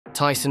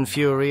Tyson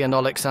Fury and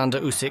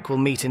Oleksandr Usyk will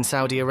meet in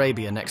Saudi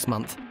Arabia next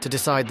month to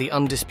decide the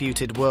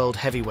undisputed world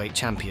heavyweight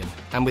champion.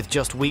 And with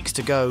just weeks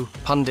to go,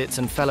 pundits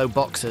and fellow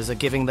boxers are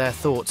giving their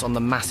thoughts on the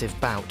massive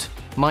bout.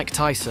 Mike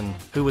Tyson,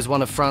 who was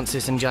one of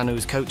Francis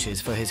Ngannou's coaches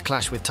for his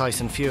clash with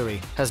Tyson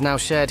Fury, has now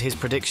shared his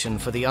prediction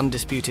for the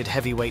undisputed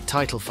heavyweight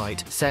title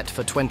fight set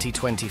for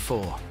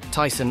 2024.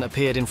 Tyson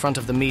appeared in front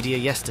of the media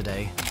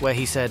yesterday, where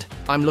he said,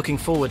 "I'm looking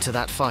forward to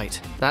that fight.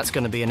 That's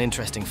going to be an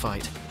interesting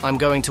fight. I'm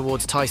going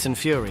towards Tyson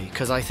Fury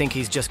because I think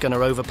he's just going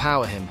to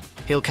overpower him.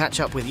 He'll catch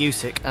up with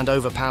Usyk and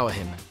overpower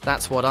him.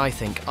 That's what I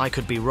think. I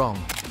could be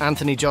wrong."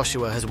 Anthony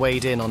Joshua has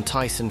weighed in on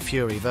Tyson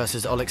Fury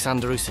versus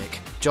Oleksandr Usyk.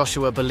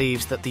 Joshua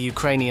believes that the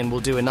Ukrainian will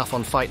do enough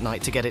on fight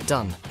night to get it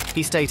done.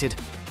 He stated,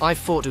 "I've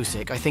fought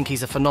Usyk. I think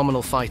he's a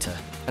phenomenal fighter,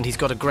 and he's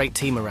got a great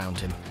team around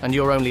him, and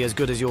you're only as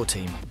good as your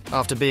team.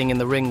 After being in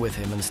the ring with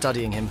him and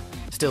studying him,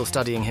 still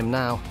studying him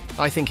now,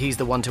 I think he's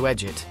the one to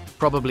edge it,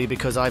 probably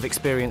because I've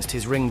experienced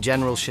his ring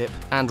generalship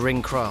and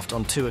ring craft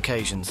on 2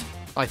 occasions.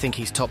 I think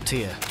he's top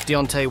tier."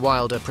 Deontay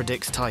Wilder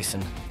predicts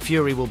Tyson.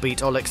 Fury will beat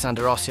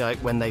Oleksandr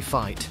Usyk when they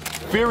fight.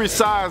 Fury's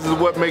size is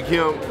what makes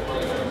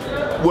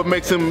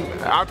him,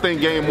 I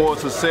think, gain more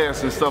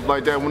success and stuff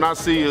like that. When I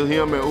see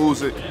him and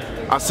Usyk,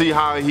 I see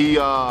how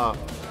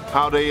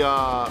they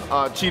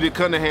cheated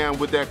Cunningham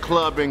with that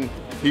clubbing.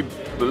 He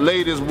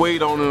laid his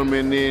weight on him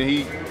and then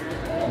he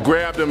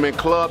grabbed him and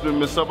clubbed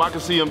him and stuff. I can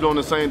see him doing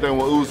the same thing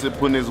with Usyk,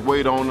 putting his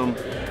weight on him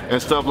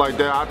and stuff like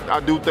that. I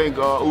do think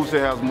Usyk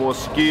has more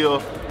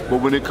skill,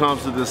 but when it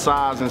comes to the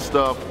size and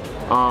stuff,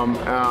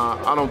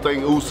 I don't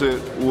think Usyk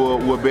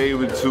will be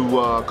able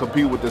to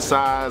compete with the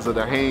size or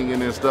the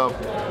hanging and stuff.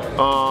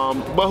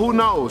 But who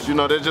knows? You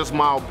know, that's just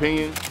my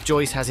opinion.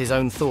 Joyce has his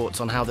own thoughts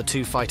on how the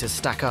 2 fighters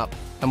stack up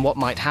and what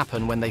might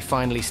happen when they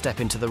finally step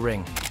into the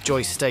ring.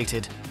 Joyce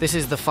stated, "This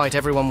is the fight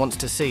everyone wants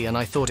to see, and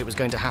I thought it was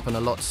going to happen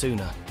a lot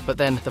sooner. But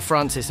then the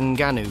Francis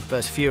Ngannou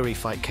vs Fury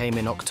fight came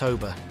in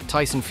October.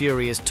 Tyson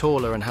Fury is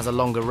taller and has a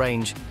longer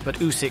range, but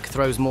Usyk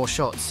throws more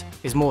shots,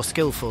 is more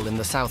skillful in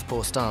the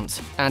southpaw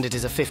stance, and it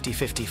is a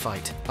 50-50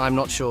 fight. I'm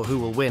not sure who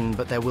will win,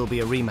 but there will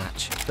be a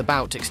rematch." The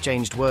bout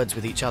exchanged words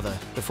with each other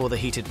before the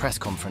heated press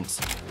conference.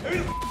 "Who the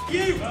f***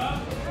 you?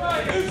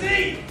 Right, who's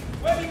he?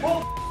 Where's he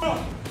pulled up?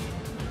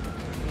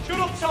 Shut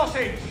up,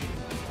 sausage!"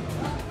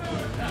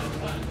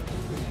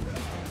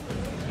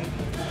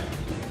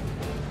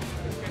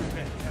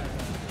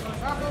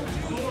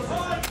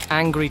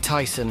 Angry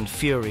Tyson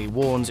Fury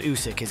warns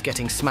Usyk is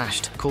getting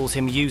smashed, calls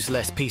him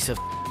useless piece of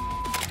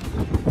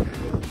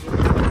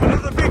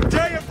 "Another big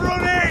day of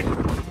running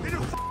in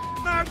a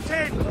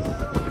mountain!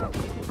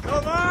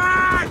 Come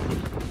on!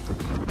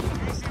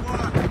 Easy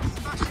work,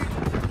 smashing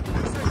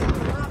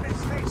the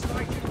rabbit's face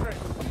right in it.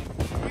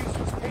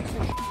 Useless piece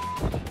of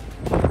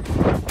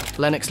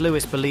Lennox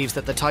Lewis believes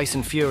that the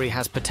Tyson Fury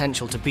has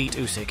potential to beat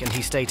Usyk, and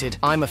he stated,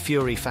 "I'm a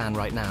Fury fan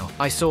right now.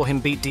 I saw him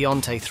beat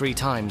Deontay 3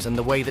 times, and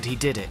the way that he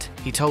did it,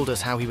 he told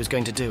us how he was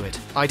going to do it.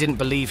 I didn't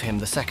believe him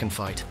the second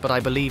fight, but I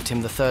believed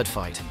him the third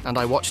fight, and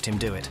I watched him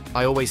do it.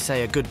 I always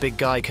say a good big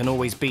guy can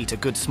always beat a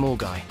good small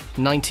guy.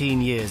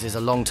 19 years is a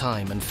long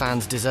time, and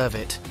fans deserve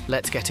it.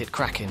 Let's get it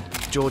cracking."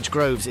 George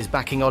Groves is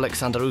backing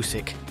Oleksandr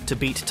Usyk to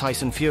beat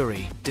Tyson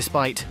Fury,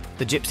 despite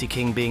the Gypsy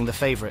King being the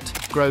favorite.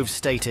 Groves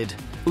stated,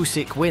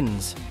 "Usyk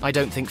wins. I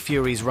don't think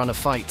Fury's run of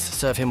fights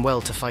serve him well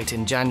to fight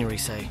in January,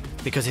 say,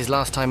 because his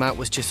last time out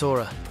was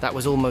Chisora. That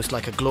was almost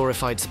like a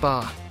glorified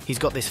spar. He's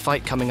got this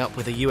fight coming up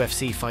with a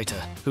UFC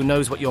fighter. Who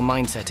knows what your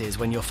mindset is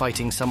when you're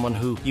fighting someone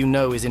who you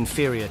know is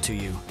inferior to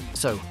you?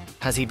 So,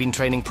 has he been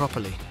training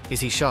properly? Is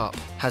he sharp?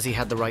 Has he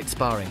had the right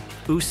sparring?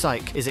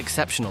 Usyk is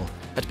exceptional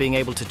at being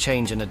able to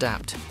change and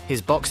adapt.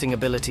 His boxing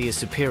ability is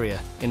superior,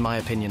 in my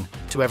opinion,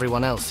 to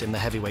everyone else in the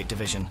heavyweight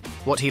division.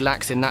 What he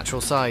lacks in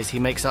natural size, he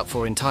makes up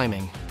for in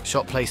timing,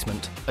 shot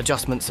placement,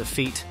 adjustments of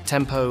feet,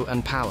 tempo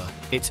and power.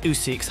 It's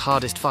Usyk's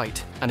hardest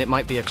fight, and it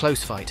might be a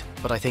close fight,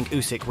 but I think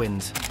Usyk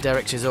wins."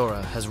 Derek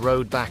Chisora has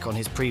rode back on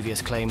his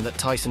previous claim that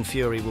Tyson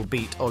Fury will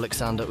beat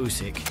Oleksandr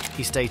Usyk.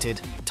 He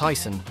stated,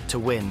 "Tyson to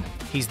win.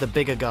 He's the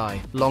bigger guy,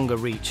 longer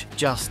reach,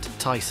 just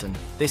Tyson.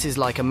 This is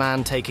like a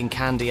man taking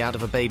candy out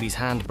of a baby's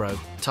hand, bro.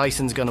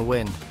 Tyson's gonna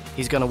win.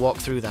 He's gonna walk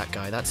through that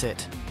guy, that's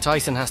it.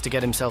 Tyson has to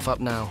get himself up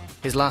now.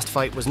 His last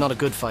fight was not a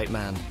good fight,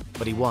 man,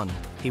 but he won.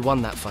 He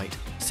won that fight.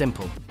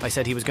 Simple. I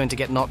said he was going to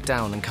get knocked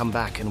down and come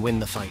back and win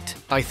the fight."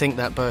 I think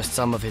that burst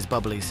some of his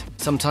bubblies.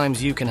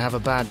 Sometimes you can have a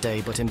bad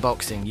day, but in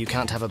boxing, you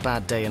can't have a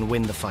bad day and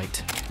win the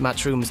fight.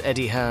 Matchroom's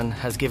Eddie Hearn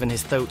has given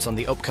his thoughts on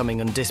the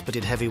upcoming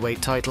undisputed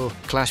heavyweight title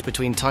clash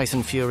between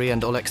Tyson Fury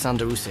and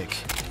Oleksandr Usyk.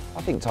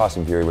 I think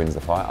Tyson Fury wins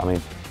the fight. I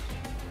mean,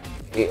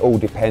 it all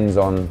depends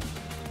on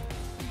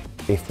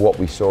if what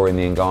we saw in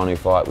the Ngannou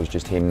fight was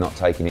just him not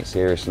taking it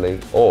seriously,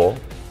 or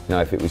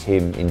if it was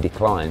him in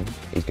decline,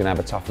 he's going to have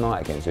a tough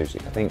night against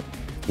Usyk. I think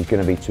he's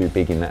going to be too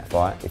big in that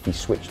fight. If he's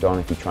switched on,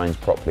 if he trains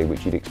properly,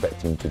 which you'd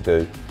expect him to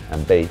do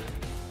and be,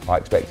 I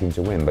expect him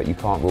to win. But you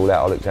can't rule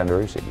out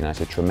Oleksandr Usyk. It's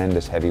a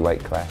tremendous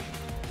heavyweight clash,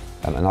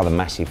 another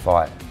massive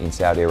fight in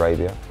Saudi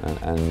Arabia,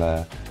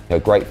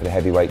 and great for the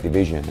heavyweight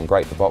division and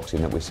great for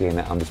boxing that we're seeing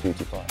that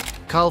undisputed fight.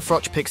 Carl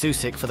Froch picks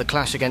Usyk for the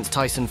clash against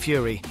Tyson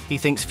Fury. He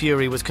thinks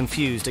Fury was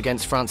confused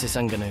against Francis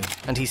Ngannou,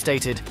 and he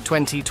stated,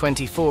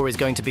 2024 is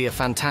going to be a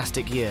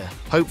fantastic year,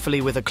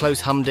 hopefully with a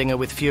close humdinger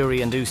with Fury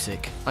and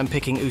Usyk. I'm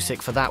picking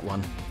Usyk for that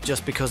one,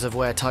 just because of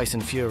where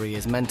Tyson Fury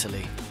is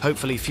mentally.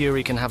 Hopefully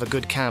Fury can have a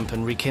good camp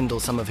and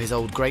rekindle some of his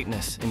old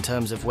greatness in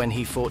terms of when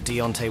he fought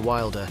Deontay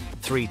Wilder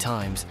 3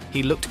 times.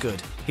 He looked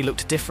good. He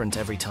looked different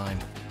every time.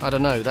 I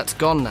don't know, that's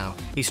gone now.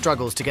 He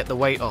struggles to get the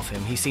weight off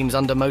him. He seems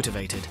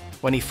undermotivated.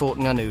 When he fought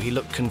Ngannou, he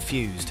looked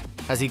confused.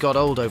 As he got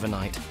old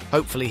overnight,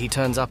 hopefully he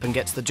turns up and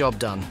gets the job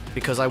done,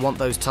 because I want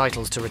those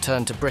titles to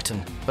return to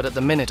Britain. But at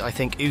the minute, I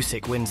think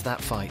Usyk wins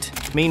that fight.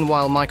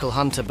 Meanwhile, Michael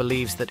Hunter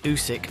believes that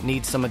Usyk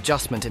needs some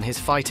adjustment in his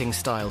fighting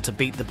style to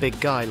beat the big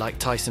guy like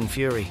Tyson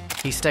Fury.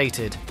 He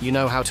stated, "You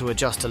know how to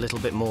adjust a little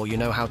bit more, you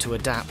know how to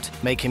adapt,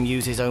 make him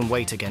use his own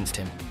weight against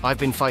him. I've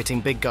been fighting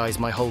big guys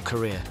my whole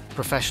career,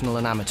 professional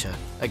and amateur.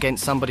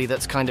 Against somebody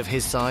that's kind of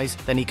his size,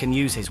 then he can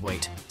use his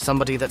weight.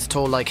 Somebody that's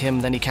tall like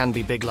him, then he can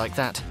be big like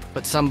that.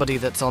 But somebody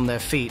that's on their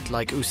feet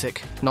like Usyk,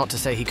 not to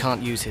say he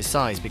can't use his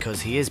size because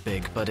he is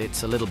big, but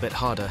it's a little bit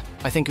harder.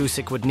 I think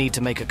Usyk would need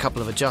to make a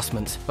couple of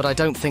adjustments, but I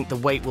don't think the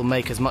weight will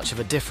make as much of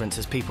a difference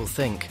as people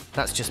think.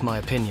 That's just my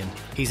opinion.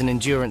 He's an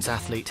endurance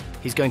athlete.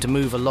 He's going to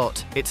move a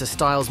lot. It's a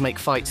styles make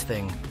fights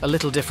thing. A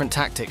little different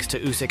tactics to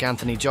Usyk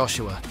Anthony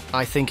Joshua.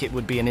 I think it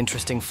would be an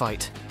interesting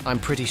fight. I'm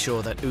pretty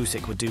sure that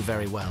Usyk would do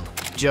very well."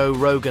 Joe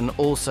Rogan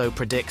also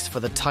predicts for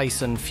the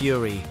Tyson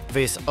Fury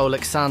vs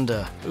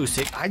Oleksandr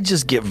Usyk. I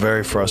just get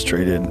very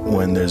frustrated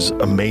when there's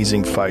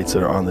amazing fights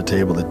that are on the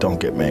table that don't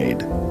get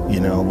made.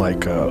 You know, like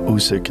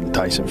Usyk and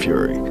Tyson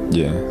Fury.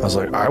 Yeah. I was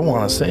like, I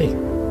want to see.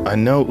 I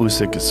know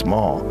Usyk is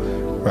small,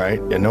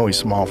 right? I know he's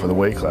small for the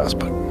weight class,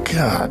 but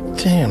god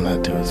damn,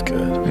 that dude is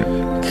good.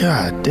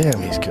 God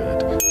damn, he's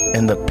good.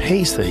 And the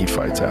pace that he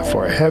fights at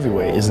for a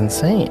heavyweight is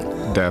insane.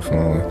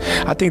 Definitely.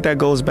 I think that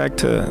goes back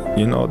to,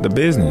 you know, the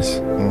business.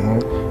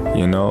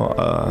 You know,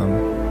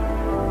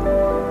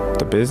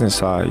 the business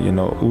side, you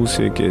know,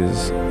 Usyk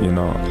is, you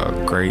know,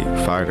 a great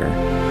fighter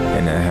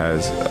and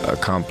has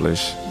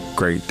accomplished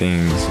great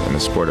things in the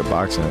sport of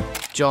boxing.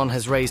 John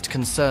has raised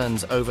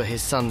concerns over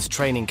his son's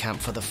training camp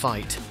for the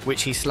fight,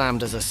 which he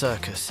slammed as a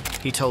circus.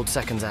 He told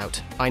Seconds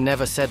Out, "I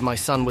never said my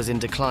son was in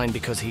decline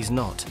because he's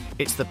not.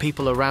 It's the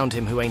people around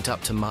him who ain't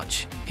up to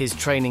much. His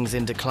training's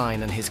in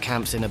decline and his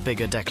camp's in a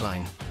bigger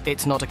decline.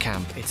 It's not a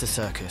camp, it's a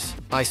circus.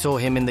 I saw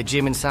him in the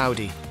gym in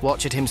Saudi,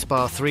 watched him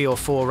spar 3 or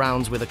 4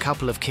 rounds with a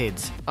couple of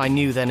kids. I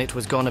knew then it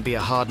was gonna be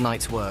a hard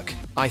night's work.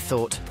 I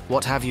thought,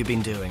 what have you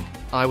been doing?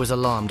 I was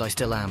alarmed, I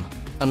still am.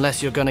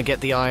 Unless you're gonna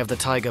get the eye of the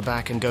tiger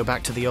back and go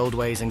back to the old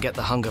ways and get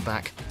the hunger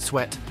back,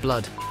 sweat,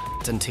 blood,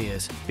 and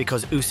tears.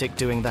 Because Usyk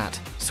doing that,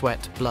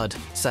 sweat, blood,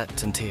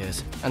 sweat and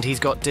tears. And he's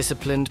got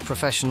disciplined,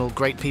 professional,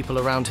 great people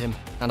around him,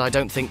 and I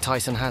don't think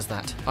Tyson has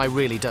that. I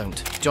really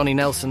don't. Johnny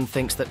Nelson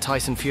thinks that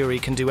Tyson Fury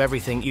can do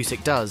everything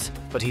Usyk does,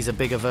 but he's a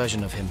bigger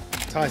version of him.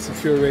 Tyson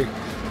Fury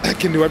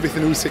can do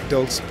everything Usyk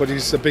does, but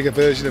he's a bigger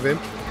version of him.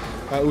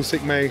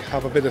 Usyk may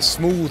have a bit of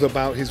smooth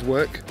about his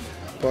work,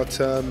 but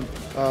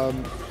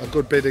a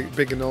good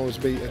bigger nose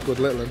beat a good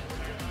little one,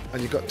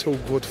 and you've got 2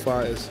 good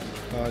fighters.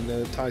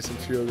 And Tyson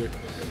Fury,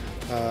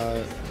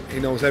 he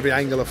knows every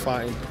angle of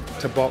fighting,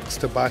 to box,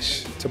 to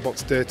bash, to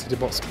box dirty, to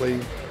box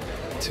clean,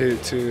 to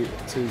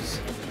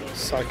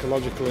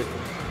psychologically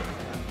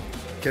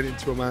get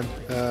into a man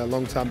a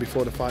long time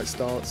before the fight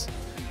starts.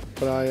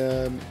 But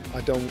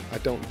I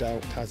don't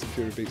doubt Tyson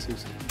Fury beats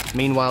Usyk.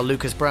 Meanwhile,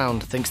 Lucas Brown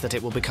thinks that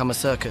it will become a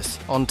circus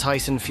on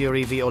Tyson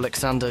Fury v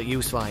Oleksandr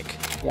Usyk.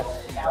 Yeah.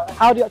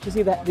 How do you actually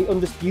see the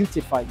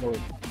Undisputed fight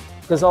going?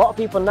 Because a lot of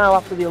people now,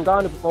 after the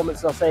Ngannou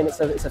performance, are saying it's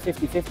a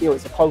 50-50 or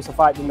it's a close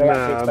fight than they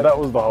actually expected. That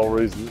was the whole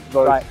reason.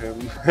 Right.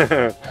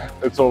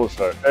 It's all a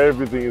show.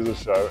 Everything is a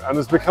show. And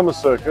it's become a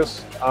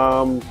circus.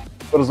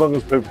 But as long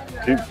as people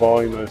keep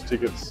buying those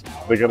tickets,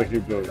 they're going to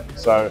keep doing it.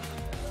 So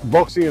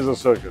boxing is a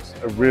circus.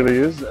 It really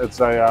is. It's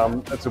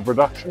a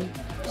production.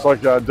 It's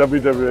like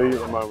WWE at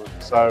the moment.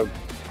 So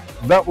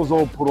that was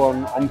all put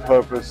on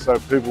purpose, so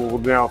people will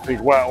now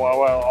think, wow,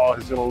 oh,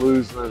 he's going to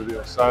lose and everything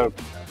else. So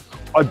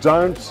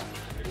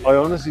I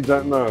honestly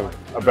don't know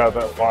about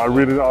that fight. I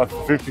really,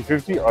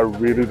 50-50, I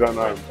really don't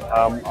know.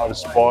 I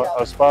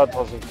sparred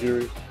Tyson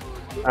Fury,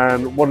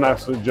 and what an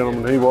absolute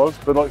gentleman he was,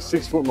 but like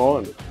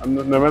 6'9", and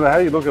no matter how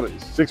you look at it,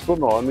 he's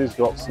 6'9", he's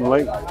got some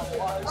length.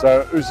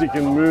 So Usyk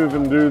can move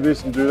and do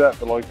this and do that,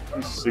 but like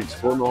he's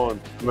 6'9",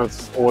 and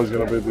that's always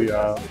going to be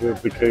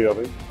the key, I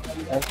think.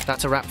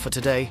 That's a wrap for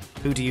today.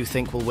 Who do you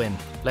think will win?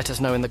 Let us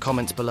know in the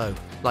comments below.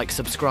 Like,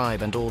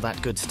 subscribe and all that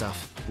good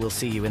stuff. We'll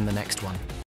see you in the next one.